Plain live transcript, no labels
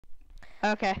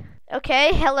Okay.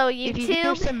 Okay, hello If you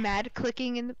hear YouTube. some mad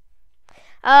clicking in the...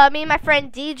 Me and my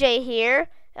friend DJ here,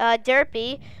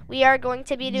 Derpy, we are going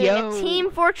to be doing a Yo.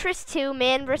 Team Fortress 2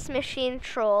 Man vs. Machine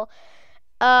troll.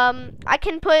 I'll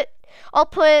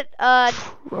put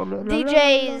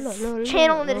DJ's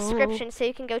channel in the description so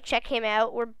you can go check him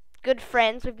out. We're good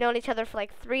friends. We've known each other for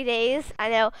like 3 days. I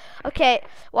know. Okay,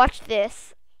 watch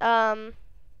this. 3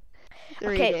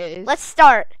 Okay, days. let's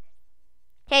start.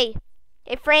 Hey,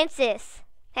 Francis.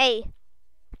 Hey,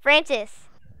 Francis.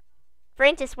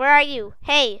 Francis, where are you?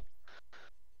 Hey,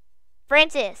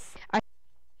 Francis.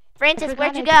 Francis,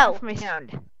 where'd you go? My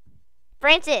sound.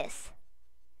 Francis.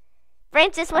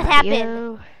 Francis, what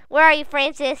happened? Where are you,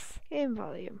 Francis? Game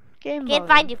volume. Game Can't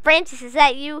find you. Francis, is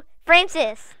that you?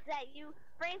 Francis.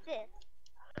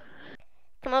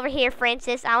 Come over here,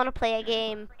 Francis. I want to play a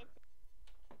game.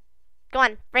 Go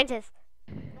on, Francis.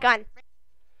 Go on.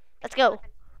 Let's go.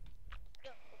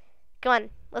 Go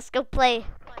on. Let's go play.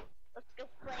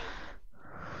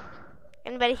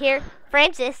 Anybody here?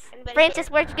 Francis. Francis,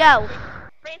 where'd you go?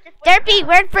 Derpy,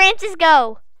 where'd Francis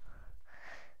go?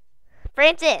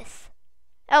 Francis.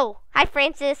 Oh, hi,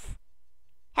 Francis.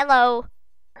 Hello.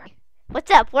 What's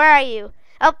up? Where are you?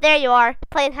 Oh, there you are.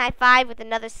 Playing high five with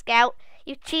another scout.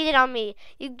 You cheated on me.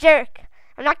 You jerk.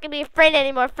 I'm not going to be a friend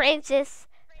anymore, Francis.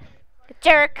 You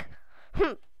jerk.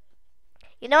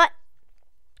 You know what?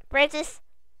 Francis,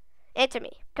 answer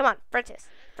me. Come on, Francis.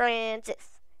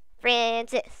 Francis.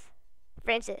 Francis.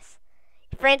 Francis.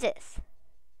 Francis.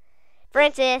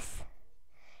 Francis.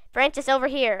 Francis, over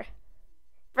here.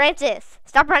 Francis.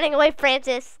 Stop running away,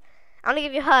 Francis. I want to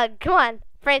give you a hug. Come on,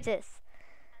 Francis.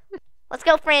 Let's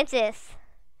go, Francis.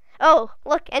 Oh,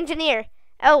 look, engineer.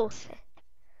 Oh,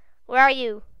 where are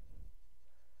you?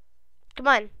 Come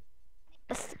on.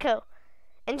 Let's go.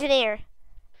 Engineer.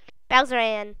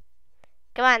 Bowseran.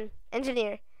 Come on,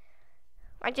 engineer.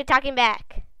 Why aren't you talking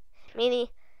back? Meanie.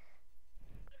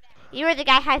 You were the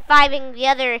guy high-fiving the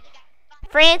other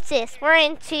Francis. We're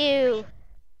into...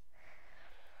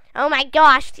 Oh my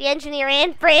gosh, the engineer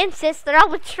and Francis, they're all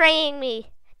betraying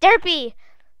me. Derpy!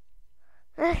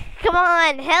 Come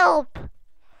on, help!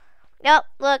 Nope,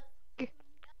 look.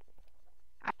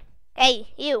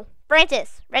 Hey, you.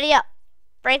 Francis, ready up.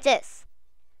 Francis.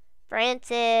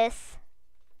 Francis.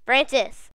 Francis.